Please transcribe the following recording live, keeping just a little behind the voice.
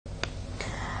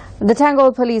The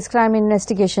Tangol Police Crime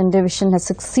Investigation Division has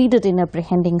succeeded in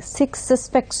apprehending 6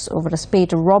 suspects over a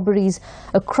spate of robberies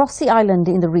across the island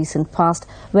in the recent past,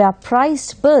 where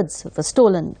prized birds were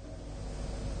stolen.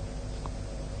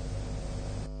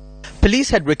 Police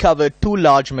had recovered 2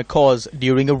 large macaws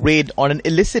during a raid on an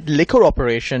illicit liquor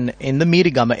operation in the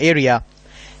Mirigama area.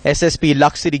 SSP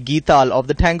Laksiri Geetal of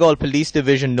the Tangol Police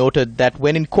Division noted that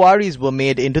when inquiries were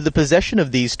made into the possession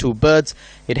of these 2 birds,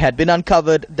 it had been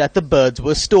uncovered that the birds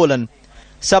were stolen.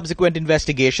 Subsequent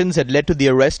investigations had led to the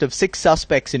arrest of 6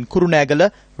 suspects in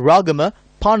Kurunegala, Ragama,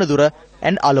 Panadura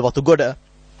and Alavatugoda.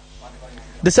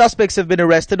 The suspects have been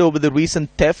arrested over the recent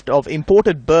theft of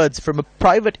imported birds from a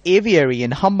private aviary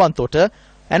in Hambantota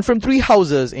and from 3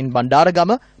 houses in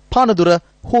Bandaragama, Panadura,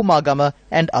 Homagama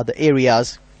and other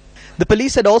areas. The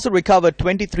police had also recovered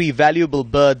 23 valuable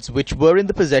birds which were in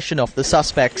the possession of the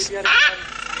suspects.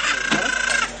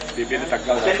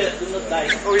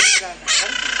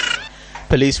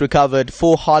 Police recovered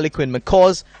 4 harlequin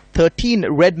macaws, 13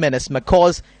 red menace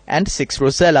macaws and 6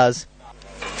 rosellas.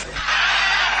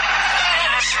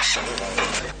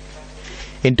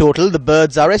 In total, the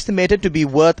birds are estimated to be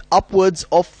worth upwards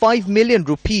of 5 million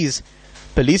rupees.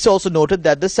 Police also noted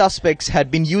that the suspects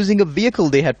had been using a vehicle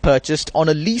they had purchased on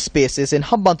a lease basis in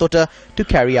Hambantota to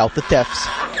carry out the thefts.